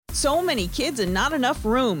So many kids and not enough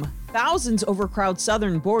room. Thousands overcrowd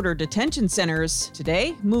southern border detention centers.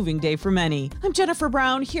 Today, moving day for many. I'm Jennifer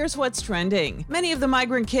Brown. Here's what's trending. Many of the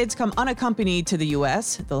migrant kids come unaccompanied to the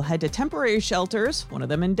U.S. They'll head to temporary shelters, one of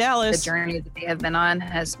them in Dallas. The journey that they have been on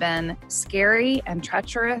has been scary and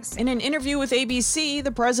treacherous. In an interview with ABC,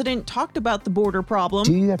 the president talked about the border problem.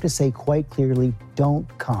 Do you have to say quite clearly, don't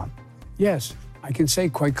come? Yes, I can say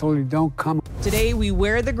quite clearly, don't come. Today, we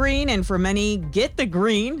wear the green, and for many, get the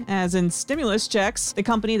green, as in stimulus checks. The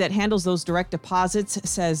company that handles those direct deposits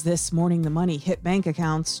says this morning the money hit bank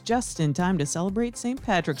accounts just in time to celebrate St.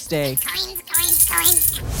 Patrick's Day.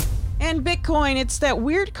 And Bitcoin, it's that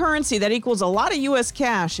weird currency that equals a lot of U.S.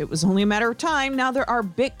 cash. It was only a matter of time. Now there are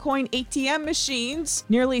Bitcoin ATM machines,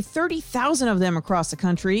 nearly 30,000 of them across the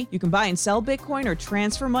country. You can buy and sell Bitcoin or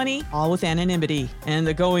transfer money, all with anonymity. And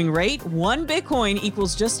the going rate, one Bitcoin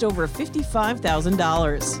equals just over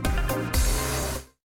 $55,000.